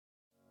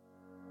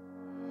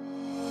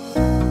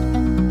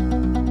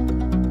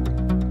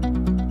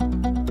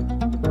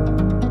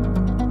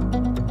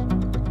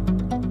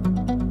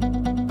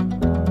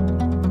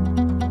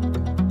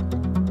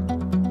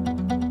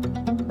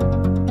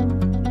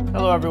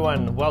Hello,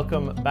 everyone.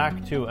 Welcome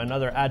back to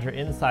another ADRA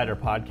Insider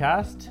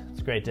podcast.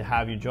 It's great to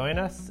have you join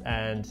us,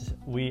 and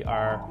we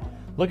are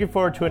looking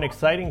forward to an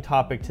exciting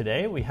topic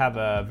today. We have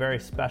a very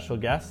special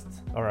guest,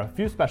 or a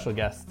few special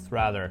guests,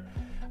 rather.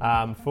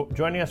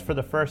 Joining us for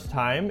the first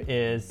time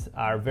is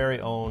our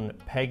very own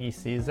Peggy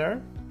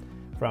Caesar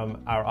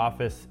from our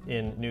office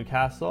in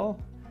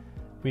Newcastle.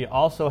 We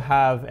also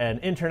have an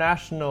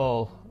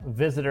international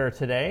visitor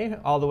today,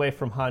 all the way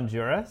from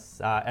Honduras,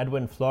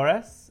 Edwin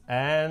Flores.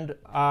 And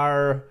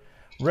our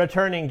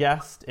returning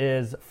guest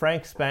is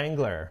Frank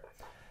Spangler.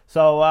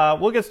 So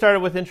we'll get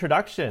started with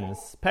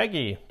introductions.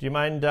 Peggy, do you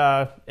mind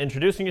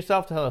introducing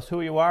yourself? Tell us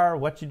who you are,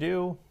 what you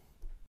do.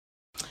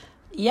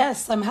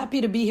 Yes, I'm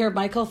happy to be here,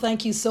 Michael.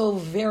 Thank you so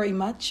very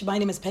much. My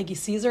name is Peggy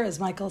Caesar, as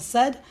Michael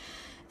said,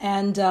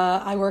 and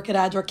I work at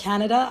ADRA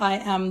Canada. I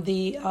am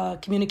the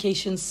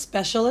communications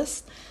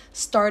specialist.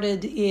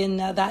 Started in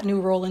that new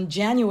role in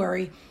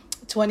January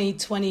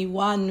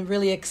 2021.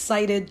 Really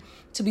excited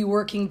to be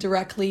working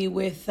directly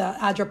with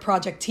ADRA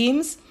project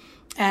teams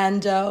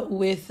and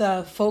with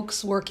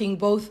folks working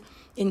both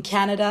in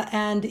Canada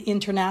and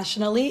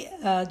internationally,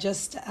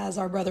 just as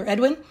our brother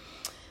Edwin.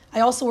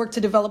 I also work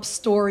to develop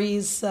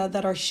stories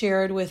that are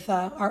shared with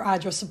our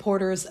ADRA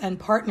supporters and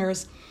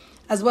partners,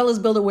 as well as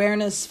build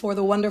awareness for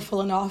the wonderful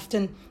and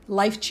often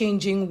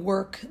life-changing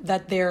work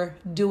that they're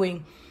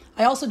doing.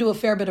 I also do a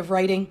fair bit of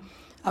writing,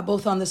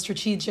 both on the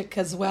strategic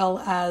as well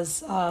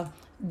as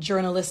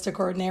journalistic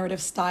or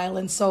narrative style.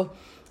 And so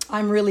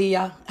I'm really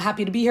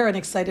happy to be here and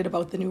excited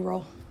about the new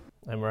role.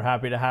 And we're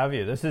happy to have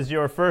you. This is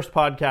your first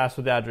podcast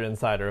with ADRA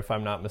Insider, if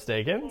I'm not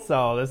mistaken.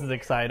 So this is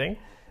exciting.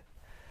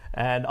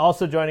 And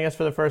also joining us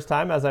for the first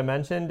time, as I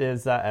mentioned,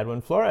 is Edwin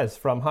Flores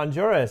from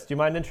Honduras. Do you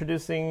mind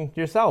introducing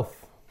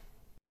yourself?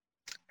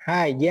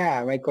 Hi,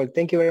 Michael.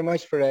 Thank you very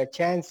much for the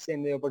chance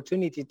and the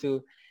opportunity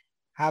to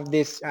have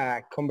this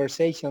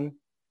conversation.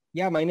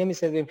 My name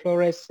is Edwin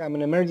Flores. I'm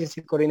an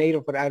emergency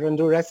coordinator for ADRA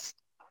Honduras.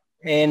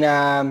 And,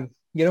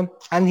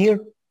 I'm here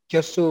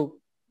just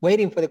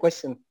waiting for the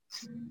question.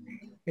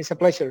 It's a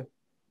pleasure.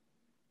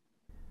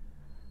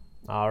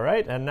 All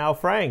right. And now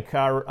Frank,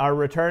 our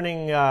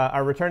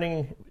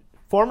returning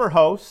former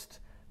host,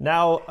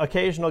 now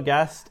occasional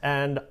guest,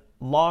 and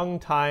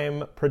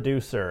longtime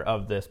producer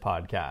of this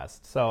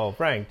podcast. So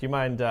Frank, do you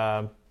mind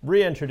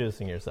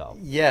reintroducing yourself?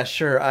 Yeah,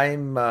 sure.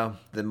 I'm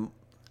the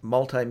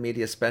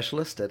multimedia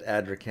specialist at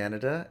ADRA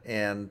Canada,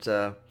 and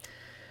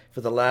for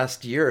the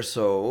last year or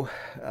so,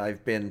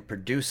 I've been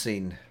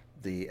producing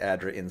the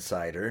ADRA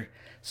Insider,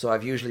 so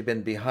I've usually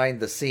been behind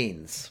the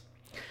scenes.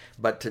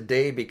 But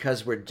today,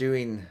 because we're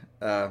doing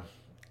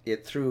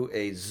it through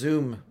a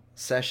Zoom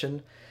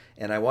session,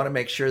 and I want to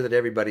make sure that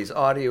everybody's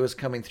audio is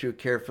coming through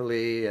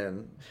carefully,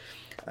 and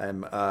I'm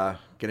going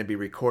to be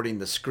recording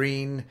the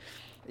screen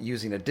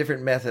using a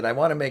different method. I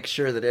want to make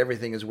sure that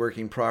everything is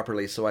working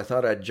properly, so I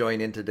thought I'd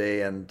join in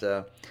today. And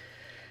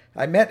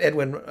I met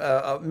Edwin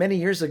many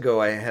years ago.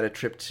 I had a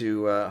trip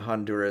to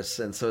Honduras,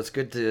 and so it's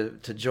good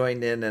to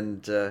join in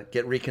and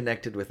get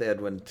reconnected with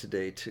Edwin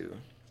today too.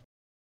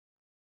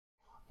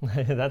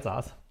 That's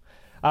awesome.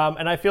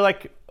 And I feel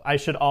like I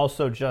should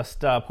also just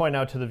point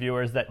out to the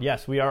viewers that,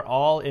 yes, we are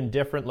all in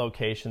different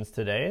locations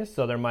today.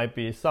 So there might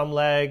be some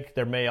lag.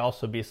 There may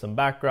also be some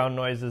background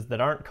noises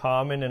that aren't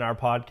common in our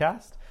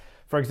podcast.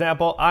 For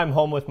example, I'm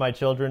home with my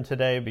children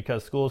today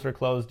because schools are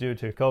closed due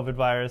to COVID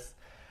virus.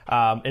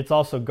 It's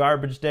also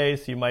garbage day,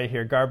 so you might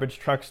hear garbage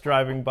trucks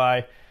driving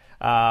by.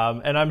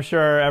 And I'm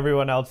sure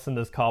everyone else in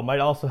this call might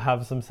also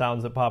have some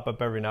sounds that pop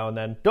up every now and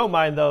then. Don't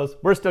mind those.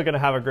 We're still going to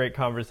have a great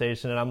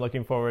conversation, and I'm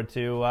looking forward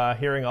to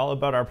hearing all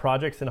about our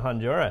projects in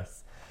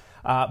Honduras.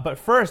 But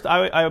first,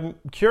 I'm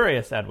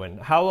curious, Edwin,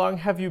 how long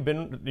have you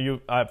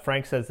been,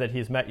 Frank says that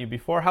he's met you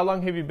before. How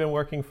long have you been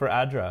working for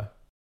ADRA?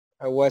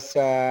 I was,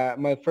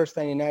 my first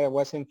time in ADRA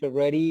was in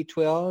February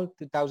 12,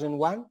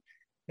 2001.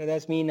 So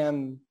that's mean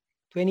I'm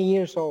 20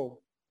 years old.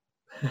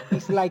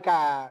 It's like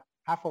half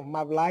of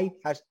my life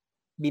has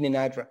been in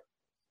ADRA,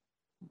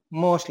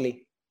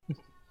 mostly.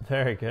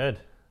 Very good.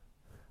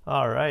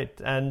 All right.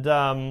 And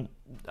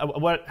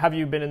what have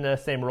you been in the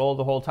same role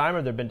the whole time,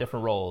 or there been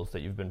different roles that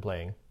you've been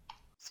playing?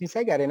 Since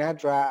I got in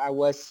ADRA, I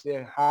was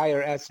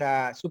hired as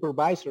a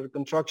supervisor of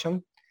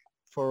construction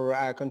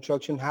for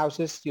construction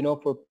houses,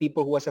 for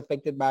people who was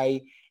affected by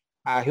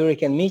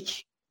Hurricane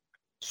Mitch.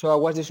 So I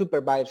was the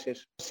supervisor.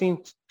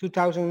 Since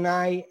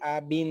 2009,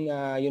 I've been,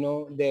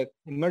 the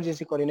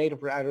emergency coordinator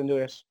for ADRA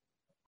Honduras.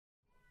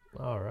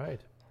 All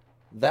right.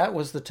 That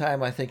was the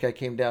time I think I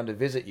came down to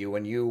visit you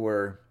when you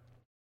were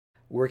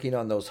working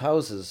on those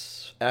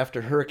houses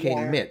after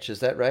Hurricane Mitch.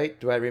 Is that right?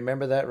 Do I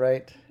remember that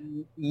right?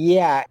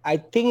 Yeah, I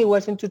think it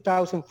was in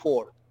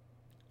 2004.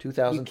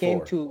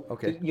 2004.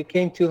 You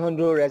came to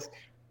Honduras,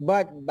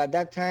 but by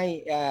that time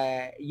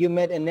you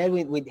met an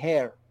Edwin with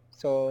hair.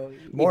 So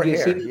more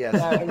hair, yes.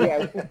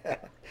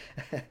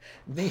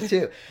 Me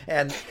too.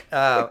 And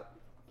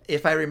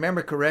if I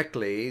remember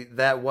correctly,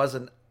 that was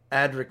an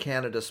ADRA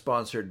Canada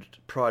sponsored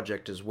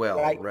project as well,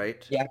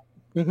 right? Yeah.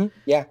 Mm-hmm.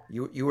 Yeah.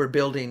 You were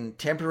building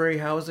temporary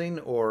housing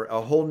or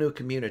a whole new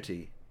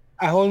community?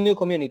 a whole new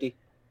community.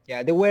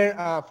 Yeah, there were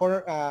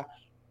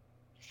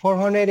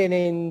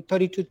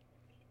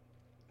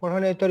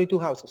 432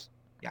 houses.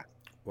 Yeah.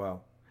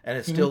 Wow. And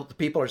it's still, the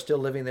people are still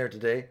living there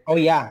today? Oh,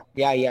 yeah.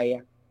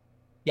 Yeah,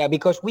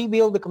 because we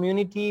built the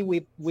community.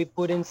 We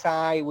put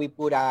inside, we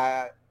put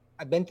a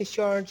Adventist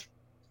church,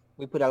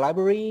 we put a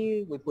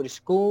library, we put a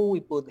school, we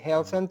put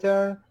health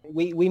center.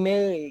 We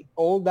made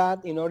all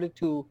that in order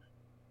to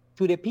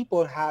the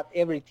people have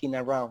everything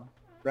around,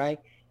 right?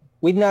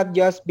 We not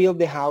just build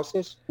the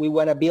houses. We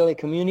want to build a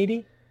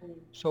community,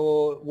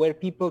 so where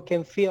people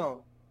can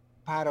feel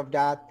part of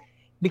that.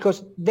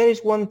 Because there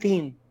is one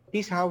thing: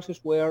 these houses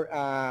were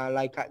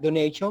like a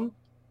donation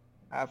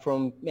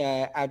from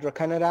ADRA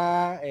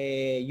Canada,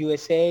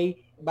 USA,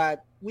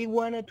 but we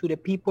wanted to the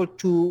people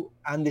to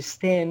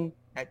understand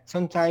that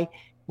sometimes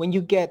when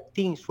you get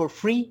things for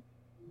free,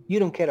 you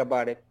don't care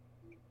about it.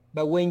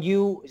 But when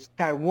you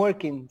start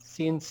working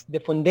since the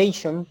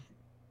foundation,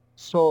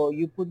 so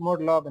you put more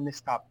love in the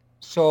stuff.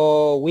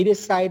 So we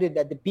decided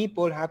that the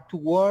people have to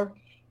work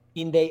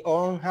in their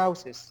own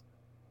houses.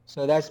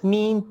 So that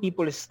means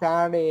people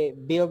start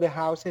build the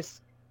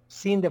houses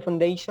since the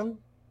foundation,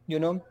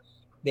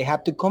 They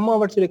have to come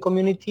over to the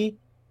community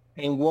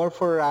and work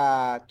for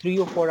 3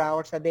 or 4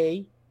 hours a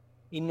day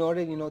in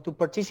order, to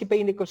participate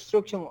in the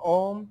construction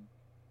of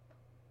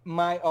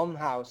my own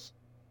house.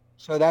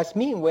 So that's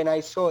me. When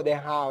I saw the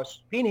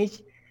house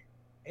finished,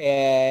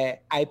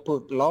 I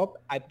put love,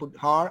 I put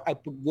heart, I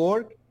put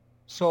work.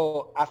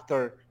 So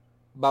after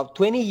about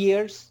 20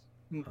 years,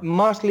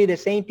 mostly the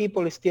same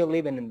people are still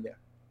living in there.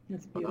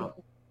 That's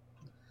beautiful.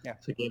 Yeah.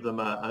 So it gave them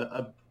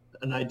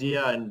an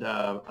idea and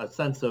a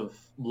sense of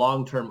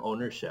long-term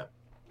ownership.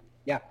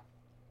 Yeah.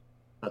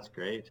 That's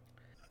great.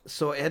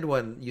 So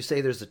Edwin, you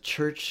say there's a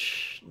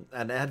church,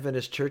 an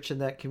Adventist church in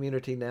that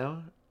community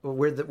now?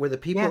 Were the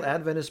people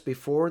Adventists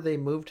before they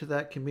moved to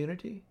that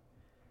community?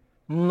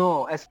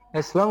 No, as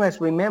long as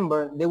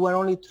remember, there were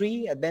only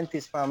 3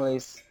 Adventist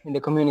families in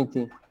the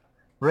community.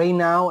 Right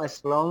now,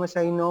 as long as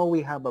I know,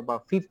 we have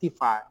about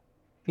 55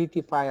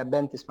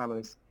 Adventist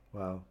families.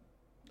 Wow,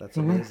 that's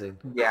amazing.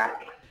 Yeah.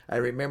 I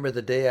remember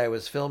the day I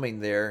was filming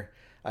there,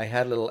 I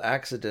had a little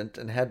accident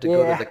and had to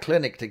go to the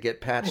clinic to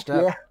get patched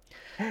up.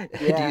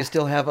 Do you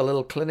still have a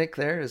little clinic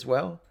there as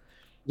well?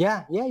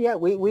 Yeah.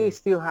 We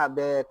still have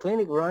the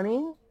clinic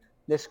running,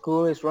 the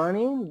school is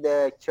running,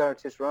 the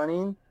church is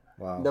running,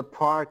 the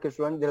park is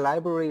running, the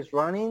library is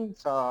running,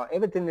 so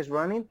everything is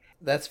running.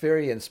 That's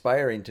very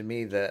inspiring to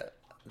me, the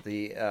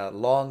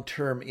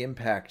long-term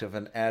impact of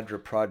an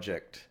ADRA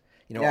project.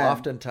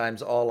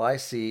 Oftentimes all I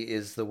see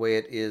is the way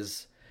it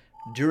is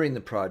during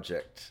the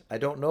project. I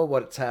don't know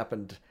what's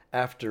happened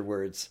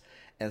afterwards.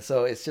 And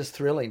so it's just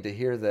thrilling to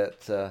hear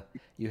that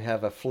you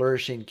have a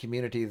flourishing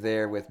community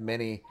there with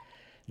many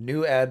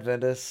new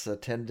Adventists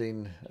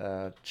attending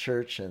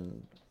church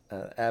and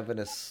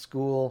Adventist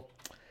school.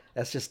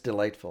 That's just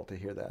delightful to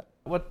hear that.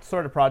 What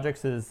sort of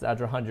projects is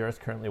ADRA Honduras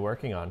currently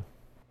working on?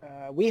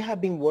 We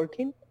have been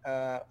working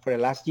for the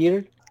last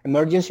year,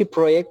 emergency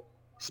project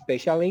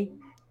especially.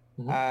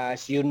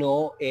 As you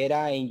know,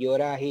 ERA and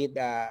YORA hit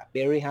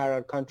very hard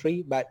our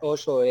country, but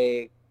also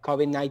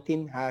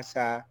COVID-19 has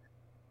a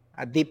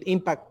deep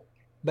impact.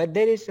 But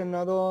there is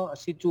another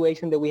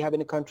situation that we have in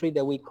the country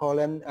that we call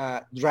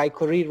dry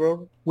corridor.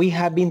 We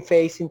have been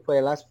facing for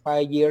the last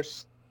 5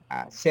 years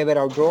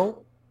several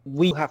drought.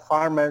 We have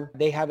farmers,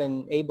 they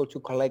haven't able to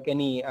collect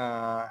any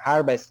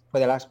harvest for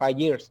the last 5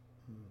 years.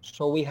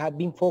 So we have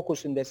been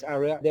focused in this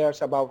area.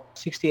 There's about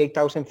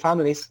 68,000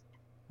 families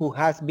who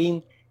has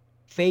been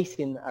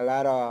facing a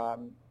lot of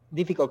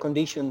difficult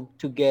conditions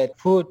to get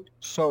food.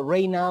 So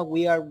right now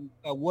we are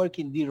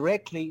working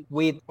directly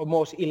with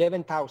almost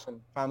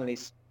 11,000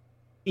 families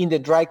in the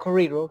dry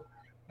corridor.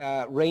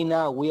 Right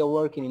now we are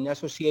working in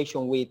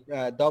association with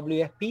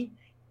WFP,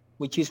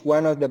 which is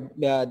one of the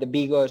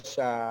biggest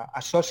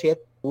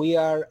associate. We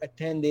are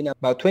attending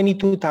about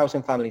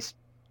 22,000 families.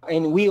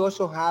 And we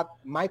also have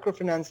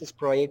microfinances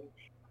project.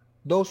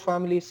 Those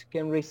families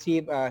can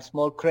receive a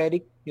small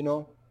credit,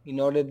 in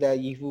order that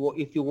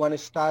if you want to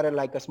start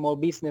like a small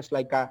business,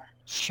 like a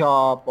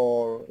shop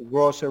or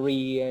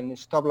grocery and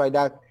stuff like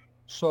that.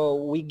 So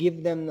we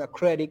give them a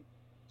credit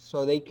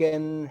so they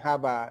can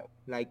have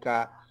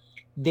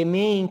the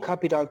main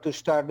capital to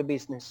start the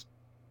business.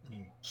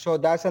 So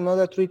that's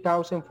another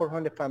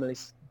 3,400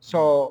 families.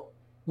 So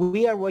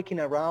we are working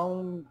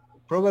around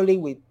probably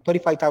with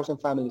 35,000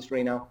 families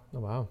right now. Oh,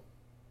 wow.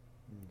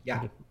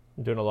 Yeah.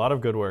 You're doing a lot of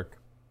good work.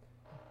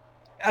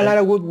 A lot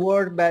of good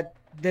work, but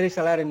there is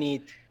a lot of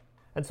need.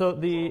 And so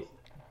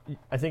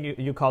I think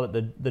you call it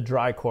the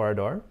dry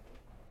corridor.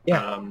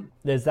 Yeah.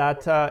 Is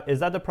that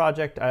the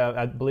project?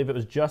 I believe it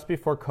was just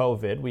before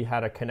COVID. We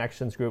had a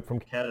connections group from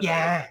Canada.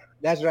 Yeah,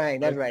 that's right.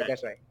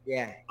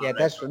 Yeah,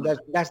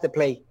 that's the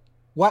play.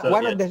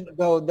 One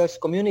of those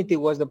community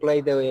was the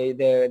play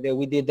that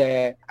we did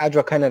the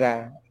ADRA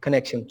Canada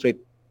connection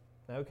trip.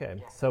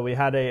 Okay, so we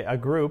had a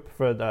group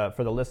for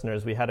the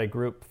listeners. We had a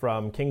group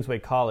from Kingsway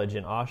College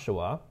in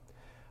Oshawa.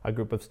 a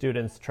group of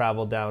students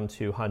traveled down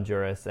to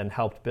Honduras and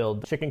helped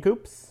build chicken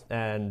coops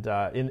and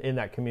in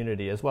that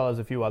community, as well as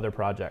a few other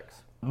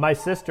projects. My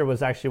sister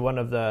was actually one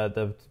of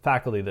the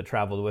faculty that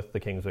traveled with the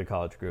Kingsway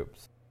College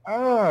groups.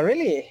 Oh,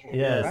 really?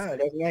 Yes. Wow,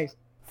 that's nice.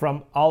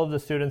 From all of the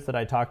students that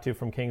I talked to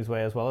from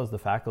Kingsway, as well as the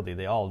faculty,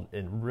 they all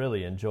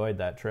really enjoyed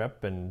that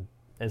trip. And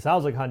it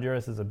sounds like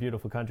Honduras is a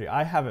beautiful country.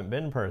 I haven't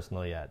been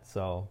personally yet,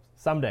 so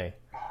someday.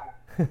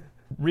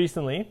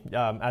 Recently,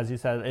 as you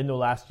said, in the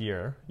last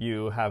year,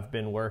 you have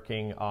been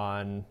working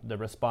on the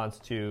response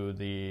to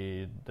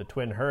the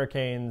twin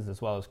hurricanes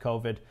as well as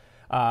COVID.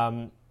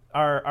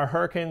 Are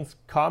hurricanes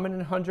common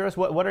in Honduras?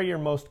 What are your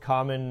most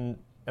common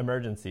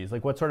emergencies?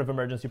 Like, what sort of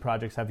emergency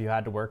projects have you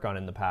had to work on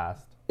in the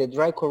past? The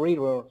dry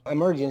corridor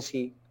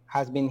emergency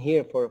has been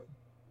here for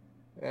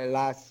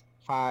last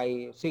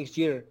 5-6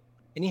 years.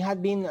 And it has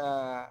been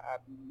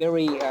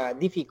very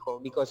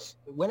difficult because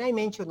when I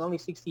mentioned only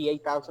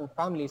 68,000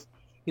 families,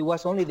 it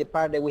was only the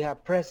part that we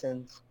have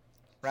present,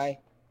 right?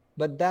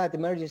 But that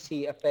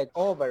emergency affects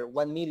over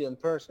 1 million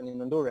persons in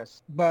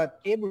Honduras. But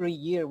every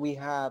year we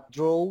have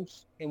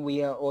droughts and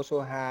we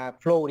also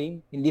have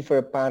flooding in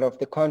different parts of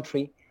the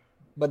country.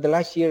 But the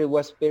last year it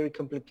was very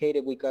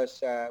complicated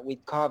because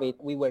with COVID,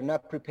 we were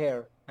not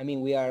prepared. I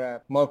mean, we are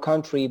a small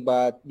country,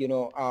 but, you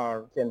know,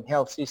 our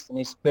health system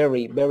is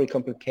very, very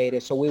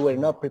complicated. So we were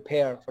not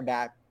prepared for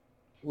that.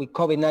 With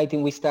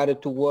COVID-19, we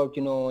started to work,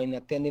 you know, in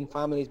attending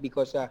families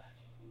because a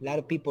lot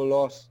of people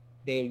lost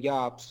their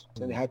jobs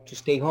and they had to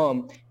stay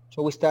home.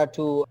 So we start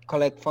to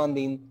collect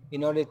funding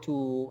in order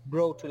to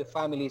bring to the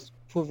families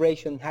food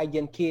ration,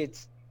 hygiene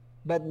kits.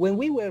 But when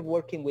we were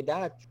working with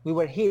that, we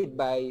were hit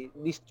by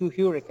these two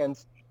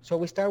hurricanes. So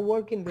we start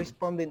working,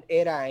 responding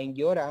ERA and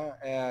YORA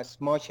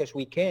as much as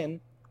we can.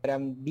 But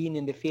I'm being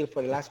in the field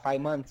for the last 5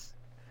 months.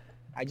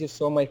 I just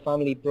saw my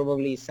family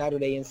probably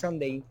Saturday and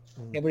Sunday,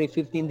 every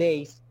 15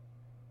 days,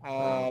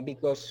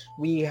 because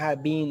we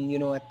have been, you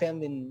know,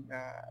 attending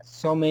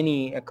so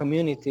many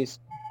communities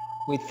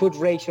with food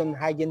ration,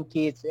 hygiene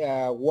kits,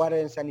 water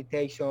and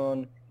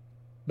sanitation.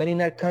 But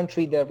in our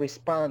country, the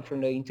response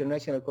from the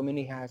international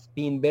community has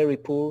been very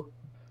poor.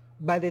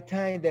 By the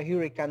time the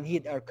hurricane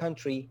hit our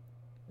country,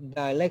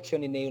 the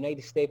election in the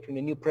United States from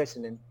the new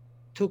president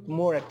took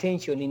more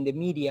attention in the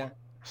media.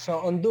 So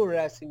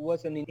Honduras, it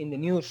wasn't in the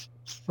news.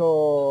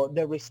 So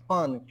the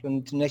response from the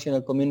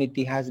international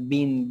community has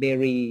been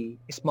very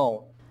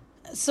small.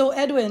 So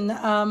Edwin,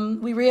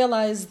 we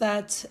realized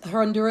that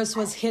Honduras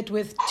was hit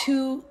with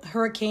 2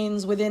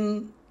 hurricanes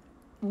within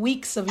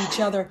weeks of each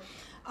other.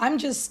 I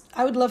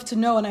would love to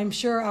know, and I'm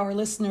sure our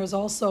listeners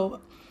also,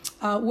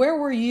 where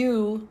were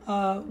you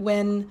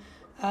when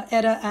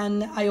ERA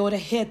and IOTA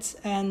hit,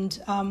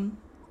 and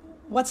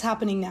what's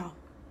happening now?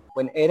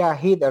 When ERA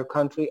hit our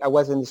country, I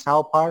was in the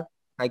south part,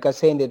 like I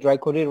say, in the dry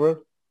corridor,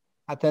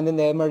 attending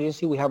the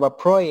emergency. We have a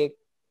project,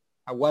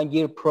 a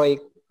 1-year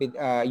project with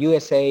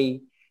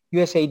USAID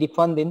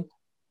funding.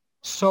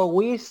 So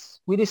we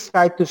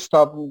decided to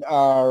stop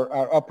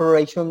our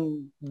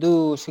operation,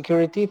 do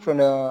security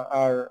from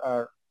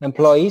our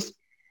employees.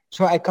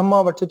 So I come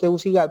over to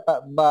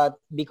Tegucigalpa, but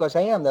because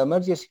I am the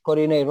emergency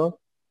coordinator,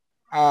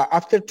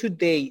 after 2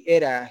 days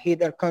ERA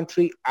hit our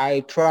country,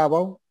 I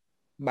travel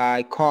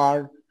by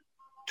car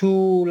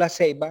to La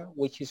Ceiba,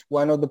 which is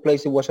one of the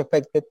places was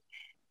affected,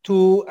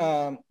 to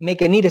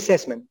make a need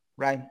assessment,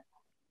 right?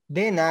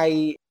 Then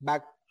I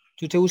back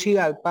to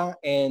Tegucigalpa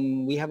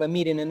and we have a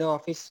meeting in the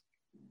office.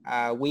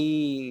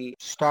 We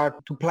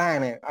start to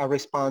plan a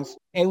response,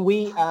 and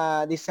we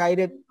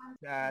decided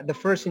the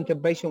first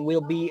intervention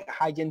will be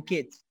hygiene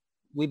kits.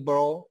 We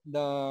brought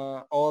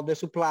all the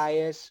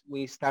suppliers.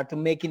 We started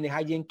making the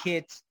hygiene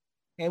kits,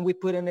 and we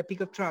put in a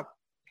pickup truck.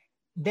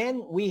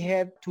 Then we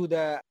head to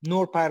the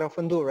north part of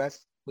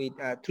Honduras with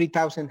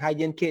 3,000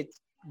 hygiene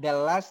kits. The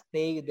last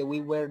day that we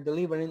were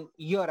delivering,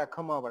 YORA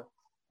come over.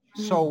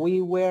 So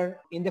we were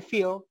in the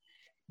field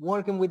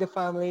working with the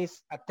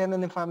families,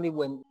 attending the family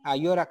when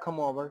YORA come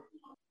over.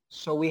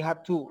 So we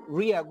have to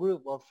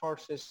regroup our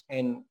forces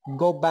and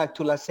go back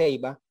to La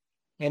Ceiba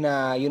and,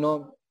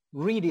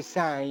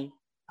 redesign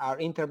our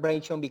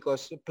intervention,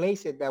 because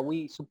places that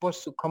we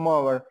supposed to come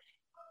over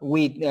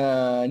with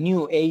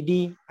new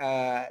AD,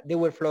 they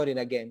were flooded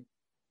again.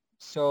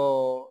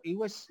 So it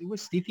was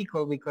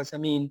difficult because, I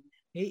mean,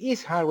 it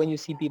is hard when you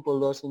see people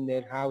losing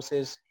their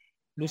houses,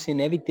 losing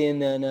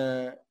everything,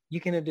 and you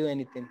cannot do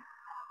anything.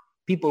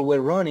 People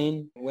were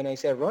running. When I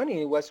said running,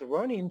 it was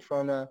running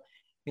from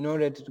in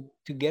order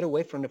to get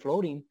away from the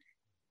flooding,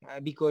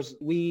 because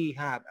we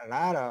have a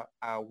lot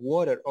of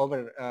water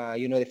over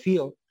the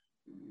field.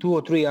 2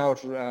 or 3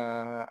 hours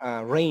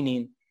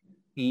raining,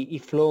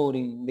 it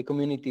flooding the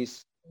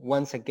communities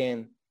once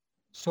again.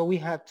 So we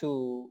have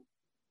to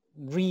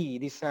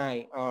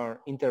redesign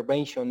our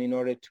intervention in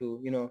order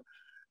to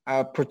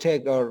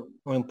protect our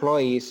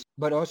employees,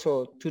 but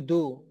also to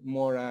do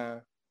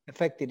more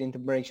effective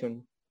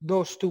intervention.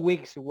 Those 2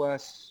 weeks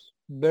was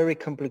very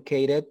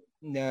complicated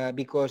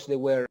because they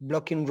were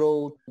blocking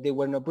road, there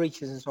were no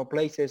bridges in some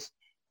places,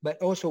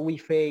 but also we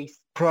faced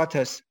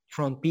protests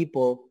from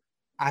people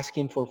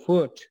asking for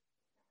food.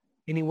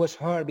 And it was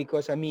hard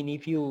because, I mean,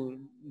 if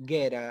you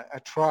get a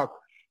truck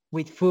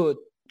with food,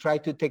 try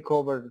to take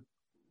over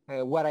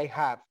what I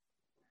have,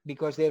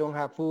 because they don't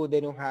have food, they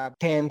don't have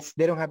tents,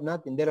 they don't have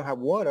nothing, they don't have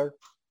water.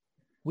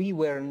 We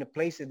were in the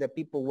places that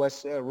people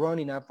was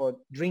running up for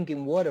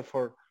drinking water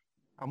for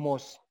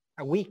almost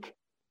a week.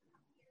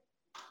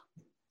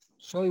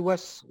 So it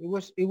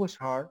was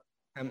hard.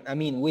 I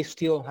mean, we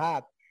still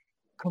have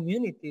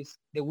communities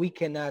that we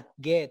cannot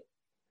get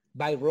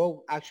by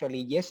road.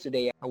 Actually,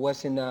 yesterday I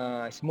was in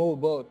a small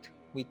boat.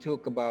 We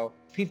took about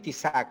 50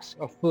 sacks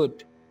of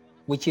food,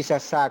 which is a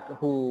sack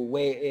who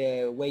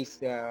weighs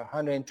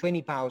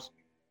 120 pounds,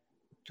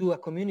 to a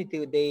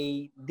community.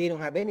 They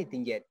don't have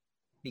anything yet,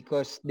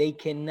 because they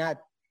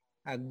cannot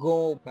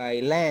go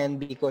by land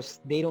because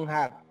they don't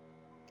have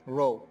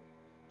road.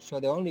 So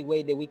the only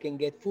way that we can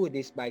get food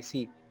is by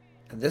sea.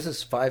 And this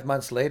is 5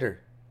 months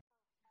later.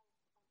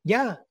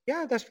 Yeah,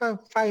 that's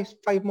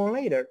five more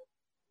later.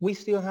 We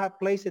still have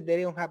places that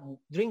they don't have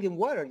drinking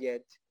water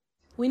yet.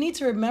 We need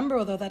to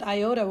remember, though, that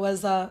Iota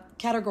was a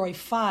Category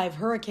 5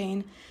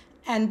 hurricane,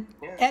 and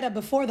Eta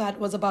before that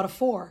was about a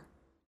 4.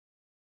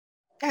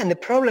 And the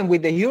problem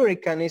with the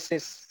hurricane is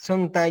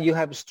sometimes you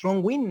have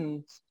strong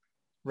winds,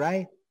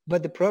 right?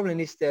 But the problem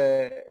is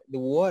the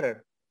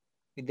water,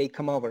 if they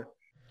come over.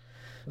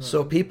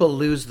 So people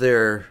lose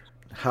their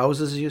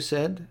houses, you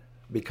said,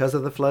 because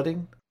of the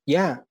flooding?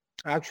 Yeah,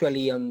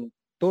 actually on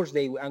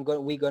Thursday,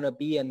 we're gonna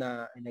be in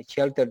a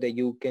shelter that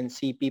you can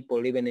see people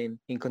living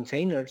in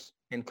containers.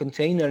 And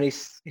container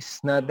is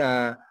not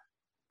a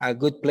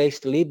good place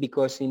to live,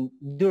 because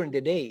during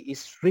the day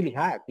it's really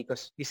hot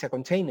because it's a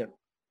container.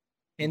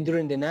 And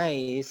during the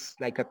night, it's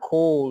like a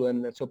cold,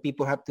 and so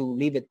people have to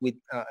leave it with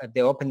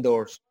the open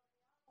doors.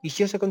 It's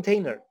just a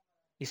container.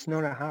 It's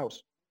not a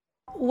house.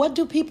 What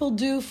do people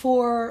do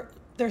for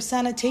their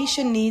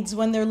sanitation needs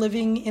when they're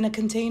living in a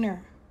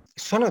container?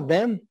 Some of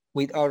them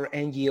with our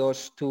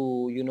NGOs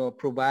to,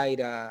 provide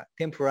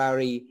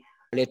temporary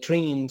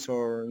latrines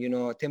or,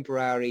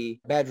 temporary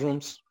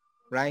bedrooms,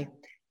 right?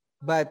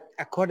 But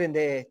according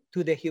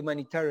to the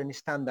humanitarian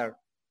standard,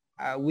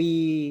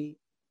 we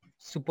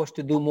supposed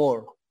to do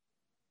more.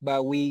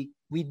 But we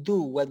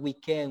do what we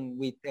can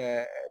with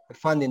the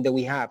funding that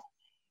we have.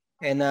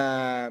 And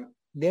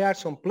there are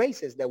some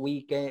places that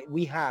we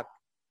have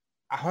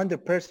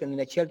 100 persons in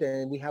a shelter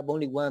and we have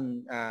only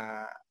one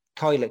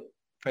toilet,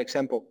 for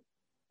example.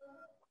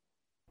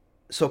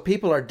 So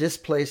people are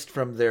displaced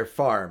from their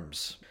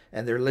farms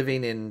and they're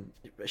living in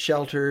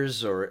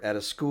shelters or at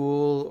a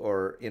school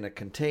or in a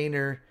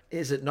container.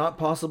 Is it not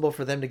possible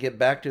for them to get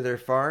back to their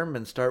farm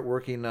and start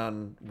working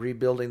on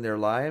rebuilding their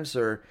lives,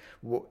 or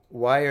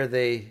why are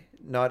they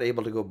not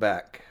able to go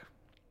back?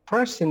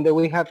 First thing that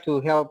we have to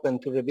help them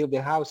to rebuild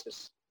the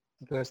houses,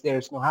 because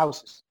there's no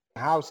houses.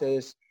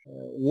 Houses,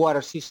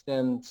 water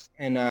systems,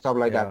 and stuff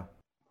like that.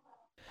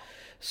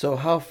 So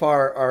how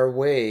far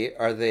away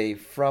are they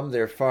from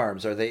their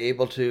farms? Are they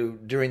able to,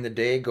 during the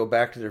day, go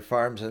back to their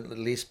farms and at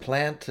least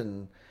plant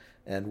and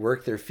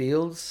work their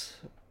fields?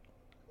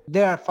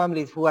 There are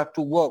families who have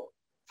to walk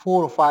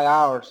 4 or 5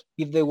 hours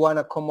if they want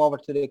to come over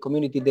to the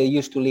community they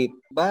used to live.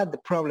 But the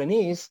problem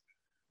is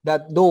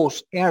that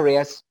those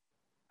areas,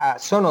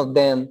 some of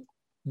them,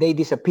 they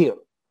disappear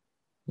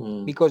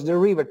because the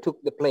river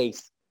took the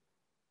place.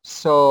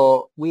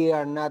 So we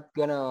are not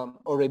gonna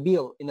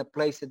rebuild in a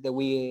place that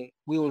we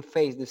will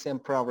face the same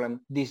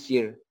problem this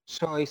year.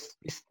 So it's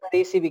not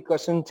easy,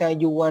 because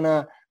sometimes you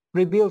wanna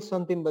rebuild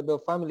something, but the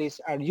families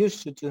are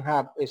used to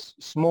have a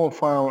small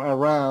farm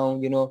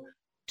around,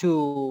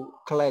 to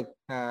collect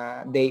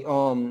their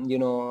own,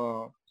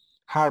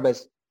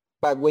 harvest.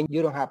 But when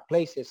you don't have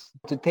places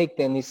to take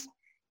them,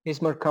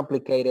 it's more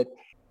complicated.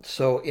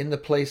 So in the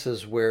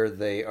places where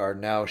they are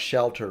now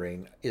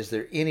sheltering, is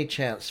there any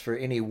chance for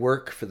any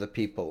work for the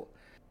people?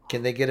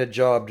 Can they get a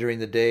job during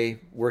the day,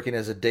 working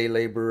as a day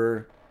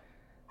laborer?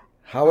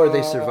 How are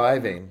they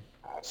surviving?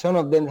 Some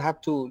of them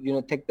have to,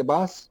 take the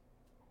bus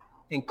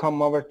and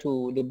come over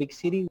to the big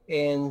city.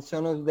 And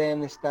some of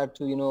them start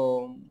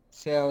to,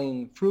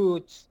 selling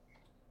fruits.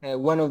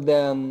 One of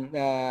them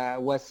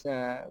was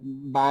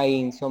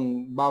buying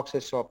some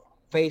boxes of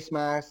face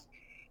masks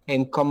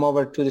and come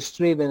over to the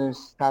street and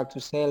start to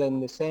sell in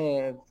the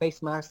same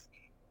face masks.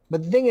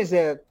 But the thing is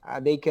that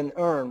they can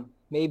earn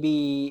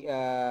maybe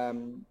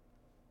about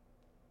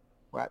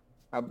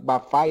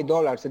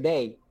 $5 a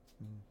day,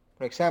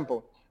 for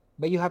example.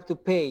 But you have to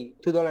pay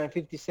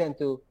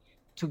 $2.50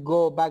 to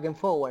go back and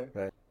forward.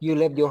 Right. You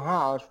left your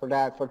house for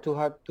that for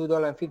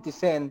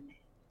 $2.50,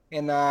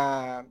 and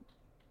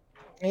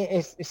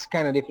it's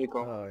kind of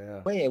difficult.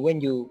 Oh, yeah. When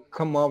you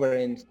come over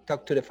and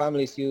talk to the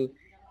families, you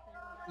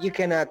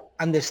cannot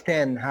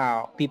understand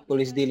how people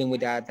is dealing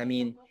with that. I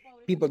mean,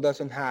 people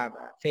doesn't have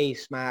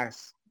face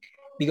masks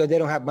because they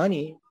don't have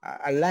money.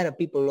 A lot of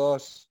people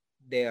lost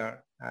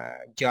their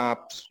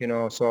jobs,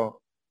 so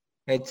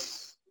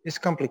it's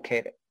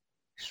complicated.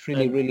 It's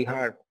really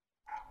hard.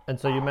 And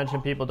so you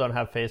mentioned people don't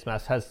have face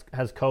masks.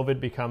 Has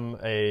COVID become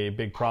a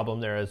big problem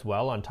there as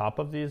well, on top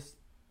of these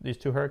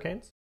two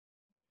hurricanes?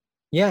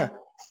 Yeah,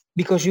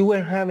 because you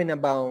were having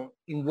about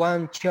in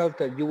one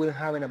shelter you will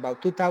have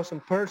about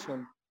 2,000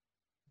 persons.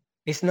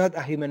 It's not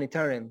a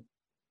humanitarian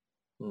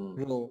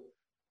rule.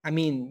 I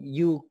mean,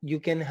 you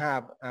can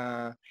have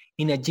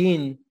in a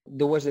gym.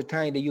 There was a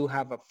time that you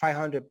have a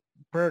 500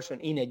 person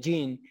in a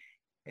gym,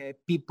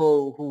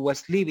 people who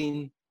was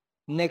living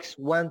next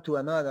one to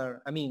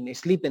another. I mean,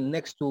 sleeping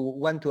next to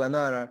one to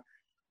another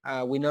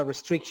with no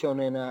restriction,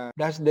 and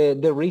that's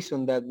the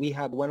reason that we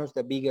have one of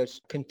the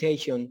biggest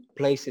contagion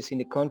places in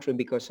the country,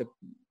 because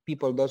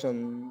people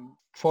doesn't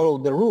follow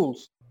the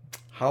rules.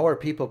 How are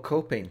people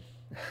coping?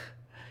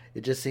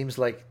 It just seems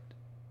like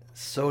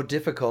so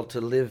difficult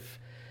to live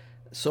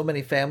so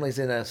many families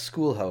in a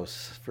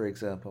schoolhouse, for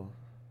example.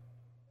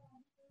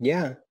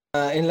 Yeah.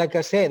 And like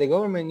I said, the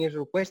government is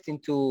requesting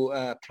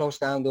to close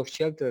down those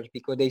shelters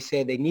because they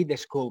said they need the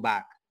school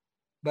back.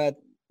 But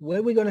where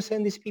are we going to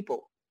send these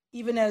people?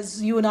 Even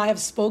as you and I have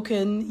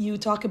spoken, you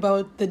talk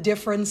about the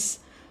difference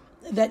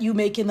that you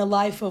make in the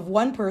life of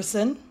one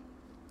person.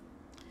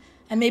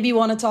 And maybe you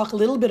want to talk a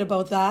little bit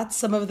about that,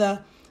 some of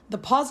the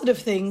positive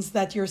things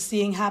that you're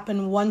seeing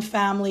happen one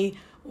family,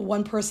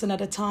 one person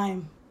at a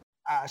time.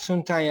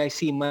 Sometimes I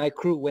see my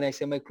crew. When I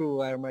say my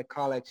crew, are my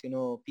colleagues,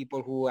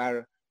 people who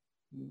are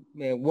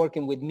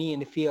working with me in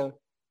the field.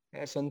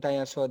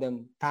 Sometimes I saw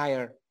them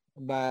tired.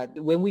 But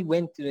when we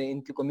went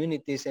into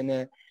communities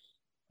and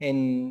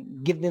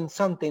give them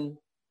something,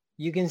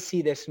 you can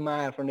see the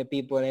smile from the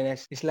people, and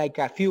it's like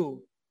a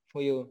fuel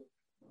for you.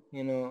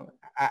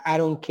 I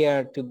don't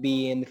care to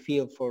be in the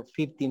field for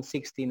 15,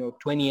 16, or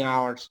 20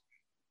 hours.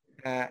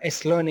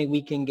 As long as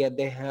we can get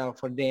the help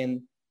for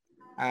them.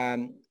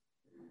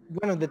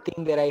 One of the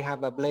things that I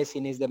have a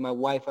blessing is that my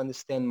wife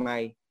understands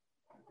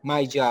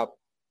my job.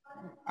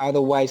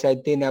 Otherwise, I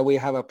think that we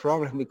have a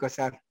problem because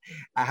I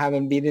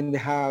haven't been in the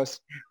house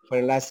for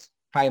the last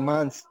 5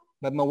 months.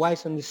 But my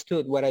wife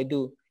understood what I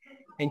do,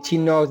 and she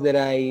knows that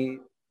I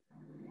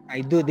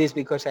do this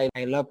because I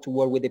love to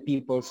work with the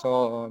people.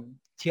 So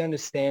she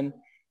understands,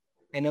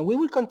 and we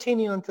will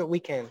continue until we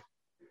can.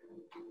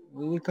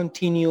 We will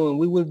continue, and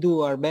we will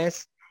do our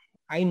best.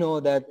 I know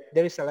that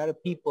there is a lot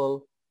of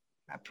people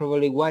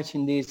probably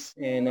watching this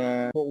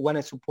and want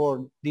to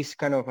support this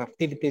kind of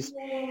activities.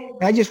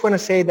 I just want to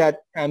say that,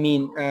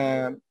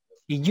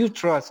 if you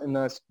trust in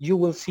us, you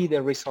will see the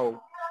result.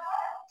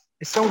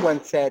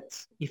 Someone said,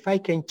 if I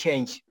can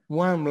change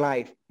one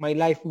life, my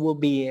life will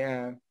be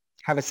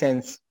have a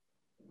sense.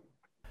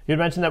 You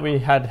mentioned that we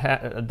had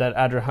that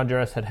ADRA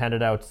Honduras had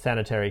handed out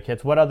sanitary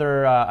kits. What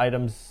other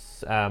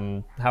items?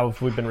 How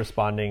have we been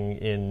responding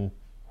in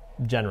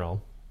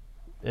general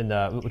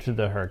to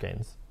the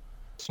hurricanes?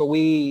 So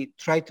we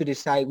try to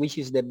decide which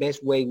is the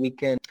best way we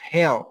can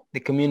help the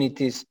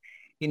communities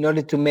in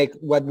order to make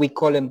what we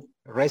call them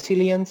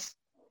resilience,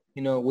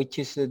 which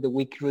is that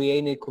we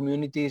create in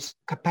communities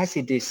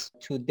capacities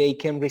so they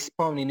can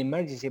respond in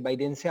emergency by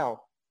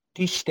themselves.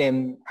 Teach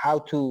them how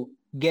to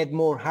get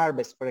more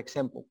harvest, for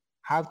example,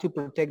 how to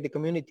protect the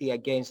community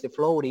against the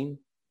flooding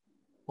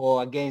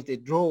or against the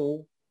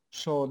drought.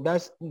 So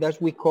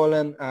that's we call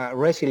them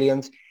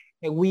resilience,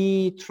 and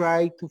we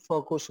try to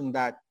focus on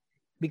that.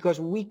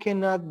 Because we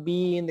cannot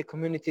be in the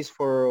communities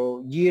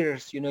for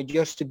years,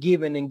 just to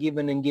give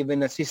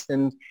and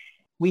assistance.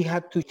 We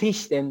have to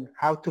teach them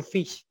how to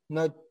fish,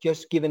 not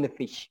just giving the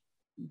fish.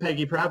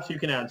 Peggy, perhaps you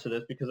can answer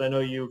this because I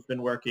know you've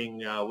been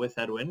working with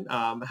Edwin.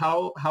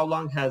 How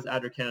long has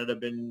ADRA Canada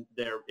been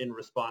there in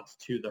response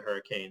to the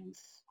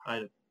hurricanes?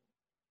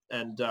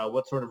 And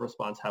what sort of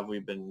response have we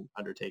been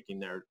undertaking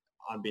there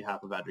on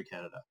behalf of ADRA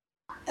Canada?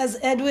 As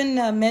Edwin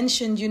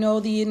mentioned,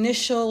 the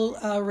initial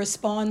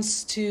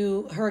response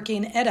to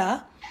Hurricane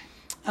Eta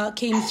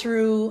came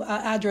through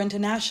ADRA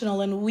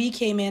International, and we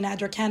came in,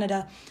 ADRA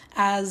Canada,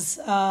 as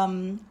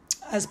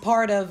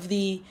part of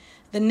the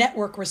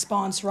network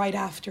response right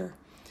after.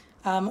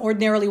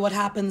 Ordinarily, what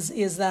happens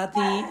is that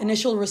the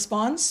initial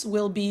response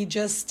will be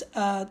just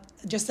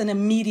an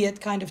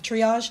immediate kind of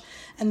triage,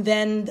 and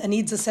then a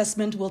needs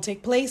assessment will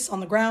take place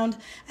on the ground,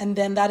 and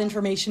then that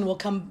information will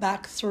come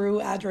back through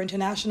ADRA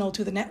International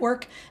to the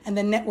network, and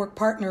then network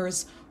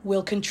partners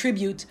will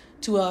contribute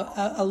to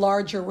a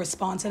larger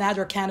response, and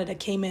ADRA Canada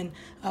came in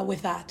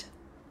with that.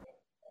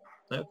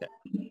 Okay.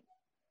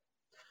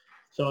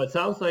 So it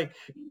sounds like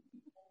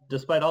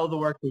despite all the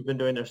work we've been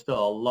doing, there's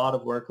still a lot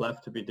of work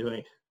left to be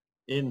doing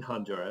in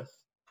Honduras.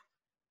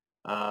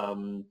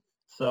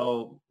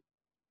 So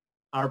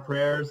our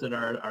prayers and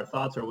our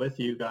thoughts are with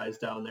you guys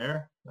down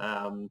there.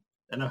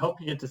 And I hope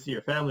you get to see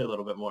your family a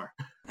little bit more.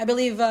 I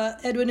believe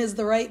Edwin is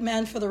the right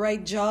man for the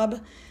right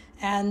job.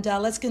 And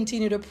let's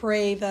continue to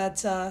pray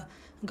that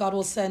God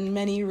will send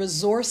many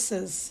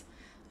resources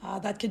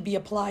that could be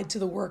applied to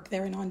the work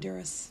there in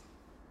Honduras.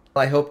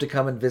 I hope to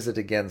come and visit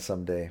again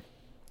someday.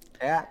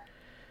 Yeah,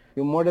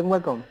 you're more than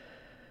welcome.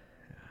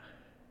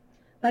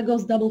 That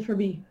goes double for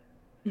me.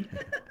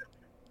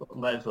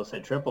 Might as well say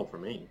triple for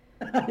me.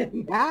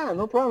 Yeah,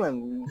 no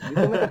problem. You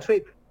can make a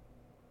trip.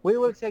 We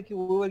will take you.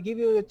 We will give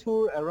you a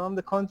tour around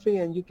the country,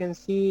 and you can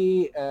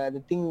see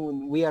the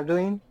thing we are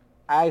doing.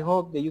 I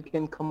hope that you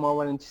can come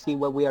over and see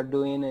what we are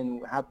doing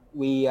and how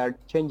we are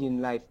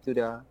changing life to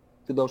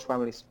to those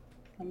families.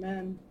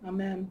 Amen.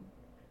 Amen.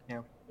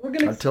 Yeah.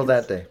 Until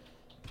that day.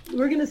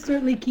 We're going to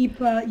certainly keep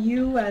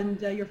you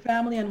and your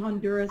family in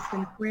Honduras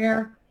in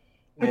prayer.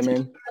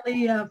 Amen.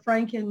 Particularly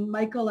Frank and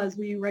Michael, as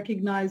we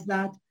recognize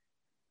that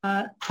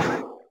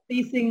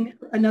facing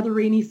another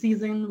rainy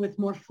season with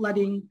more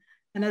flooding.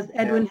 And as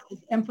Edwin has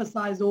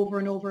emphasized over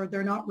and over,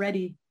 they're not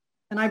ready.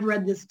 And I've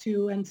read this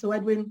too. And so,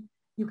 Edwin,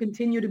 you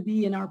continue to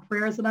be in our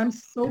prayers. And I'm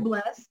so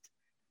blessed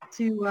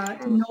to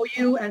know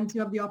you and to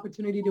have the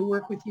opportunity to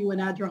work with you in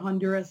ADRA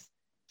Honduras.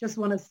 Just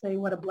want to say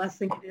what a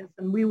blessing it is.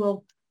 And we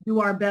will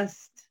do our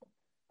best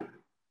to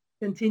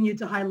continue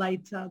to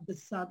highlight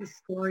this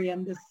story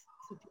and this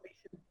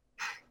situation.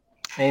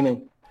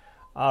 Amen.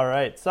 All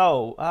right.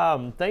 So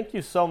thank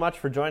you so much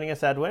for joining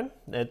us, Edwin.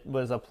 It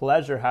was a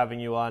pleasure having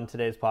you on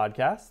today's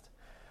podcast.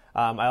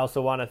 I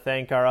also want to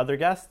thank our other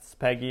guests,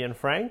 Peggy and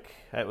Frank.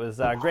 It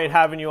was great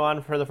having you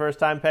on for the first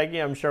time, Peggy.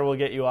 I'm sure we'll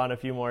get you on a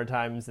few more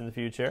times in the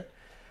future.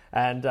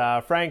 And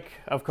Frank,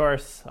 of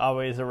course,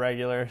 always a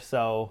regular,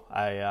 so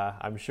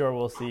I'm sure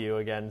we'll see you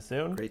again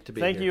soon. Great to be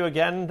here. Thank you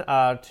again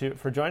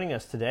for joining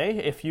us today.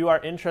 If you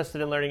are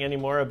interested in learning any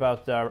more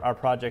about our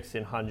projects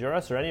in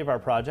Honduras or any of our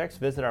projects,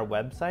 visit our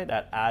website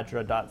at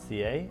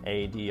adra.ca,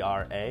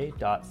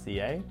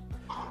 adra.ca.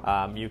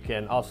 You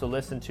can also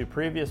listen to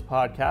previous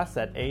podcasts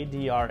at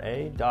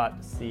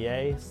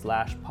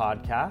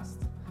adra.ca/podcast.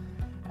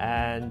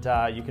 And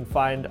you can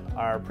find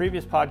our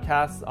previous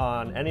podcasts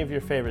on any of your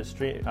favorite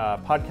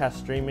podcast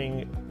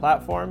streaming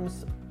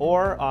platforms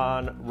or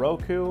on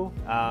Roku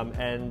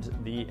and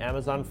the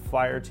Amazon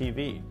Fire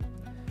TV.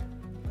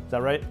 Is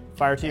that right?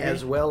 Fire TV?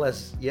 As well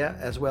as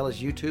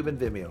YouTube and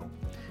Vimeo.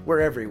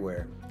 We're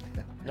everywhere.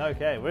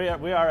 Okay,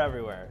 we are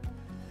everywhere.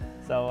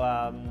 So,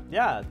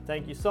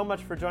 thank you so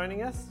much for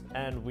joining us,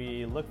 and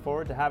we look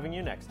forward to having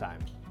you next time.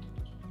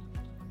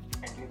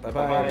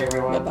 Bye-bye,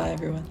 everyone. Bye-bye,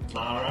 everyone.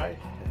 All right.